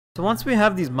So once we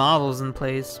have these models in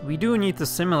place, we do need to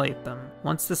simulate them.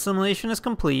 Once the simulation is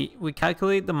complete, we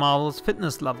calculate the model's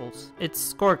fitness levels,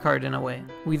 its scorecard in a way.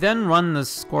 We then run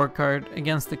this scorecard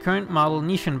against the current model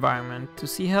niche environment to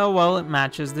see how well it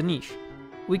matches the niche.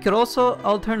 We could also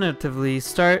alternatively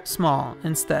start small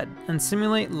instead and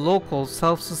simulate local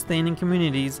self-sustaining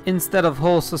communities instead of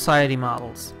whole society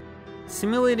models.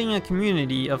 Simulating a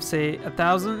community of say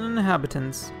 1,000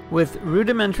 inhabitants with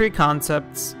rudimentary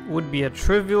concepts would be a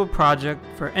trivial project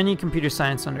for any computer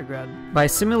science undergrad. By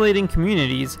simulating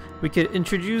communities, we could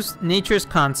introduce nature's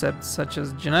concepts such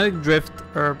as genetic drift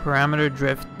or parameter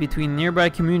drift between nearby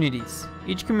communities.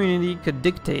 Each community could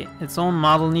dictate its own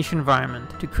model niche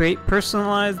environment to create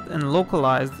personalized and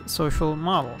localized social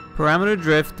model. Parameter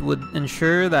drift would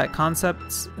ensure that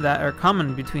concepts that are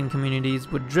common between communities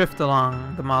would drift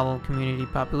along the model community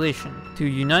population to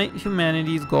unite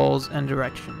humanity's goals and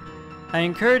direction. I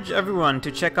encourage everyone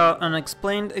to check out an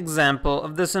explained example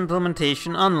of this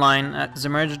implementation online at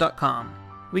Zemerge.com.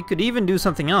 We could even do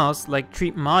something else like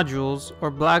treat modules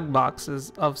or black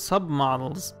boxes of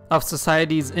submodels of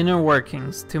society's inner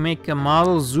workings to make a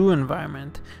model zoo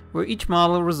environment where each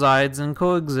model resides and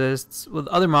coexists with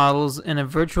other models in a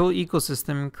virtual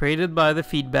ecosystem created by the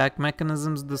feedback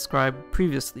mechanisms described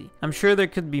previously. I'm sure there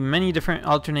could be many different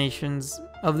alternations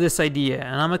of this idea,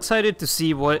 and I'm excited to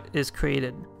see what is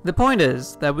created. The point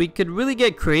is that we could really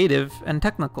get creative and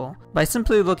technical by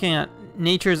simply looking at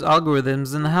nature's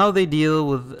algorithms and how they deal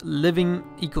with living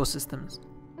ecosystems.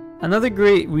 Another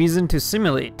great reason to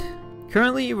simulate.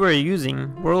 Currently we're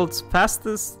using world's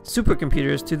fastest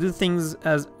supercomputers to do things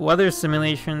as weather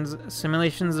simulations,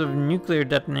 simulations of nuclear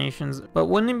detonations, but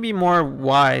wouldn't it be more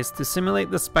wise to simulate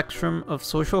the spectrum of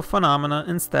social phenomena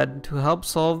instead to help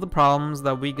solve the problems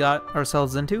that we got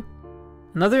ourselves into?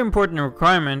 Another important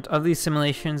requirement of these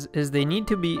simulations is they need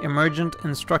to be emergent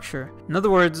in structure. In other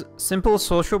words, simple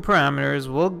social parameters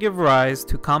will give rise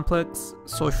to complex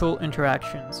social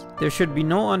interactions. There should be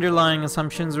no underlying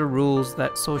assumptions or rules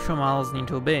that social models need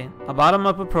to obey. A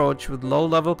bottom-up approach with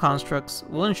low-level constructs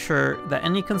will ensure that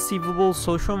any conceivable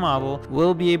social model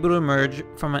will be able to emerge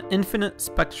from an infinite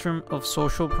spectrum of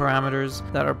social parameters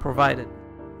that are provided.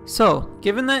 So,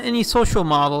 given that any social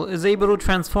model is able to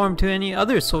transform to any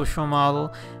other social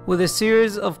model with a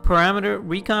series of parameter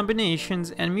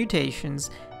recombinations and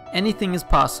mutations, anything is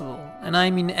possible, and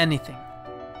I mean anything.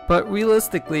 But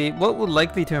realistically, what would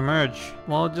likely to emerge?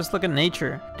 Well, just look at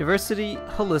nature. Diversity,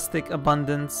 holistic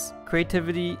abundance,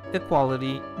 creativity,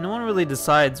 equality. No one really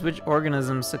decides which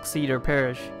organisms succeed or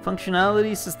perish.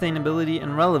 Functionality, sustainability,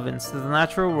 and relevance to the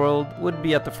natural world would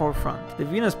be at the forefront. The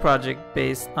Venus Project,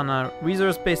 based on a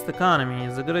resource-based economy,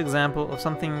 is a good example of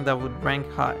something that would rank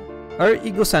high. Our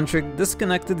egocentric,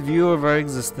 disconnected view of our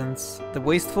existence, the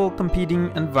wasteful,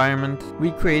 competing environment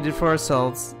we created for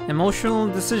ourselves, emotional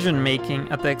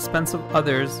decision-making at the expense of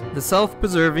others, the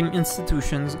self-preserving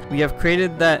institutions we have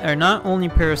created that are not only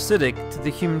parasitic to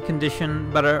the human condition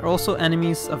but are also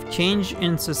enemies of change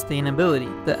and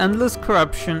sustainability, the endless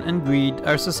corruption and greed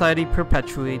our society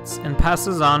perpetuates and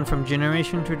passes on from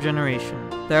generation to generation,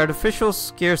 the artificial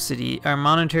scarcity our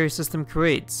monetary system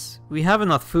creates. We have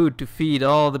enough food to feed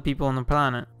all the people on the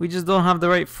planet. We just don't have the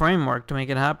right framework to make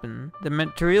it happen. The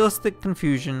materialistic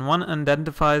confusion one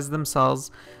identifies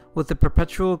themselves with the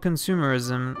perpetual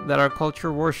consumerism that our culture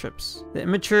worships. The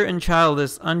immature and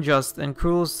childish, unjust, and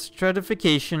cruel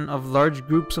stratification of large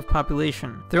groups of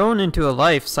population, thrown into a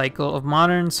life cycle of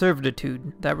modern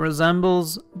servitude that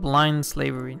resembles blind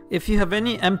slavery. If you have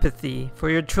any empathy for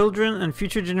your children and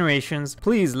future generations,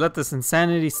 please let this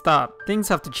insanity stop. Things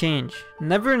have to change.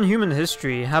 Never in human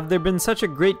history have there been such a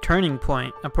great turning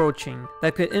point approaching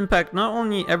that could impact not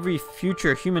only every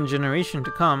future human generation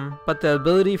to come, but the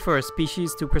ability for a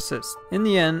species to persist. In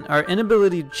the end, our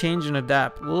inability to change and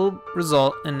adapt will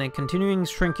result in a continuing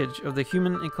shrinkage of the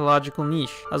human ecological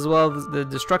niche, as well as the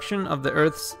destruction of the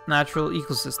Earth's natural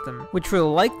ecosystem, which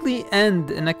will likely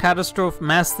end in a catastrophic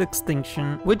mass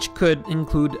extinction, which could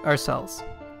include ourselves.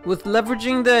 With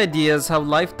leveraging the ideas how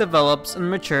life develops and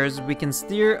matures, we can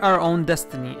steer our own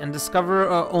destiny and discover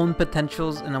our own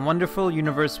potentials in a wonderful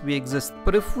universe we exist.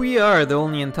 But if we are the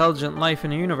only intelligent life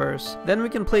in the universe, then we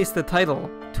can place the title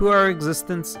to our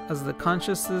existence as the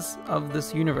consciousness of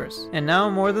this universe. And now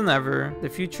more than ever, the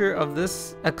future of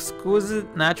this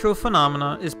exquisite natural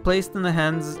phenomena is placed in the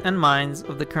hands and minds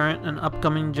of the current and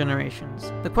upcoming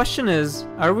generations. The question is,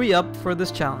 are we up for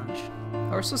this challenge?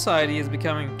 Our society is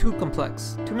becoming too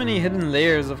complex. Too many hidden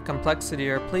layers of complexity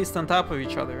are placed on top of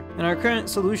each other, and our current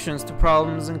solutions to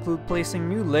problems include placing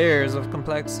new layers of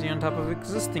complexity on top of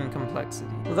existing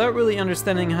complexity, without really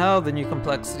understanding how the new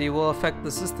complexity will affect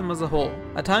the system as a whole.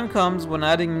 A time comes when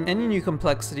adding any new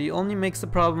complexity only makes the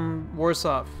problem worse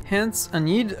off. Hence, a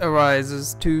need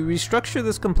arises to restructure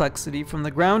this complexity from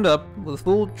the ground up with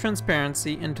full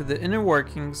transparency into the inner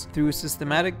workings through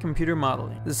systematic computer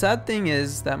modeling. The sad thing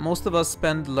is that most of us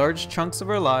spend large chunks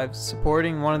of our lives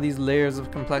supporting one of these layers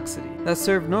of complexity that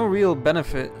serve no real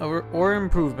benefit or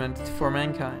improvement for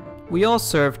mankind. We all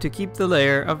serve to keep the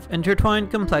layer of intertwined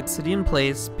complexity in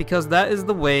place because that is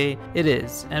the way it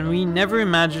is, and we never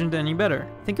imagined any better.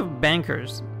 Think of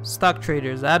bankers, stock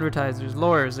traders, advertisers,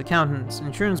 lawyers, accountants,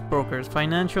 insurance brokers,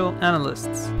 financial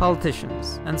analysts,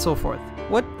 politicians, and so forth.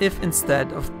 What if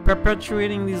instead of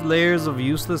perpetuating these layers of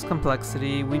useless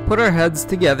complexity, we put our heads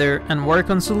together and work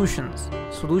on solutions?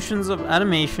 Solutions of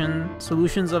automation,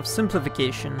 solutions of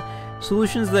simplification,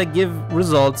 solutions that give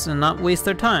results and not waste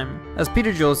our time. As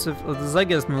Peter Joseph of the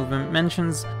Zeitgeist movement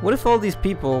mentions, what if all these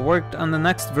people worked on the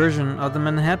next version of the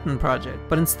Manhattan Project,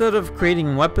 but instead of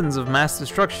creating weapons of mass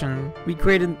destruction, we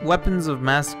created weapons of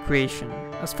mass creation?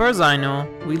 As far as I know,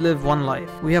 we live one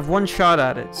life. We have one shot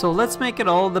at it, so let's make it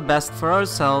all the best for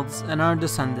ourselves and our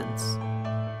descendants.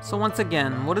 So once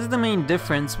again, what is the main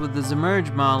difference with the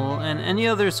Zemerge model and any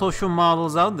other social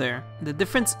models out there? The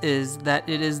difference is that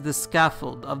it is the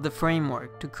scaffold of the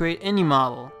framework to create any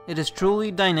model. It is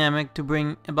truly dynamic to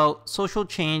bring about social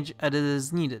change as it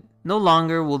is needed. No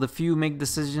longer will the few make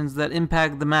decisions that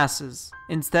impact the masses.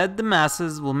 Instead, the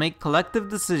masses will make collective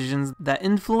decisions that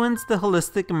influence the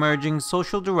holistic emerging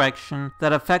social direction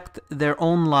that affect their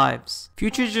own lives.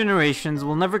 Future generations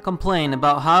will never complain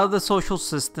about how the social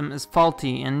system is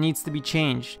faulty and needs to be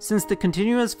changed, since the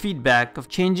continuous feedback of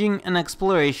changing and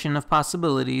exploration of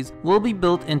possibilities will be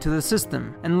built into the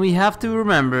system. And we have to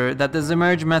remember that the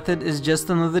Zemerge method is just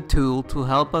another tool to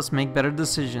help us make better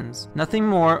decisions, nothing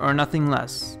more or nothing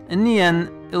less. In the end,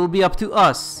 it will be up to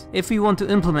us if we want to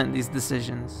implement these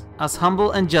decisions. As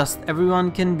humble and just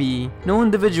everyone can be, no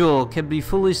individual can be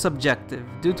fully subjective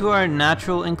due to our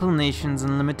natural inclinations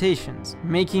and limitations.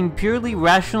 Making purely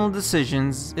rational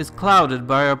decisions is clouded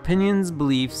by our opinions,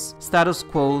 beliefs, status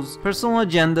quos, personal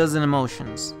agendas, and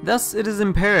emotions. Thus, it is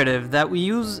imperative that we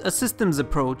use a systems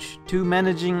approach to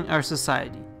managing our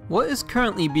society. What is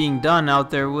currently being done out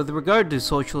there with regard to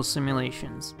social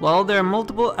simulations? Well, there are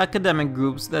multiple academic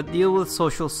groups that deal with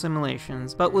social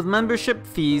simulations, but with membership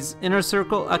fees, inner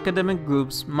circle academic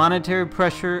groups, monetary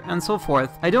pressure, and so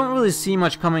forth, I don't really see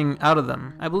much coming out of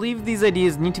them. I believe these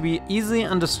ideas need to be easily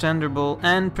understandable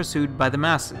and pursued by the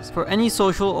masses for any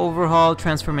social overhaul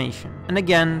transformation. And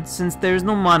again, since there is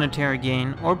no monetary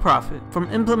gain or profit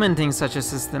from implementing such a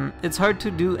system, it's hard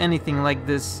to do anything like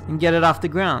this and get it off the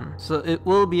ground, so it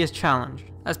will be a challenge.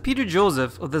 As Peter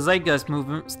Joseph of the Zeitgeist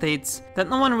movement states, that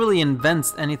no one really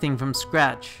invents anything from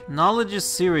scratch. Knowledge is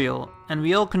serial, and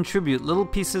we all contribute little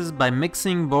pieces by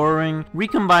mixing, borrowing,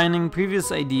 recombining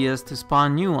previous ideas to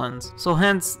spawn new ones. So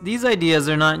hence, these ideas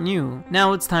are not new.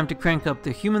 Now it's time to crank up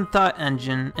the human thought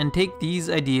engine and take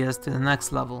these ideas to the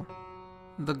next level.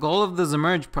 The goal of the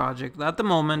Zemerge project at the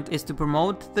moment is to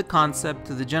promote the concept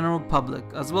to the general public,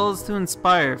 as well as to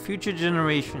inspire future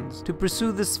generations to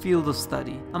pursue this field of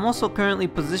study. I'm also currently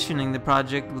positioning the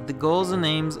project with the goals and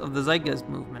aims of the Zeitgeist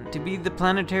movement to be the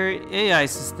planetary AI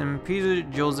system Peter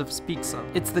Joseph speaks of.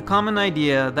 It's the common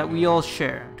idea that we all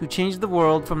share, to change the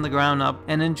world from the ground up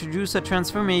and introduce a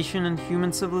transformation in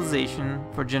human civilization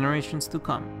for generations to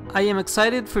come. I am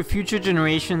excited for future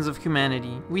generations of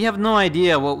humanity. We have no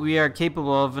idea what we are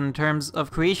capable of in terms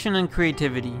of creation and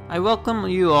creativity. I welcome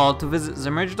you all to visit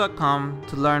Zemerge.com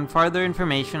to learn further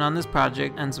information on this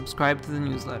project and subscribe to the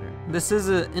newsletter. This is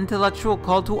an intellectual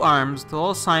call to arms to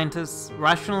all scientists,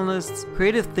 rationalists,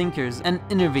 creative thinkers, and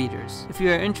innovators. If you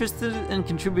are interested in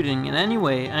contributing in any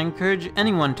way, I encourage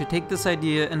anyone to take this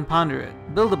idea and ponder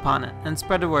it, build upon it, and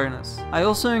spread awareness. I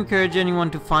also encourage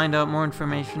anyone to find out more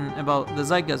information about the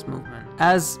Zeitgeist movement,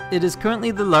 as it is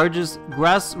currently the largest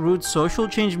grassroots social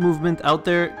change movement out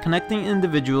there, connecting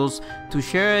individuals to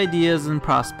share ideas and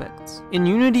prospects. In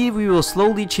unity, we will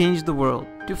slowly change the world.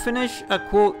 To finish, a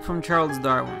quote from Charles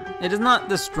Darwin: "It is not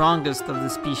the strongest of the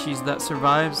species that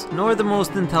survives, nor the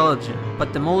most intelligent,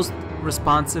 but the most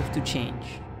responsive to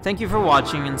change." Thank you for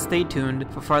watching, and stay tuned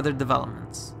for further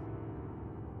developments.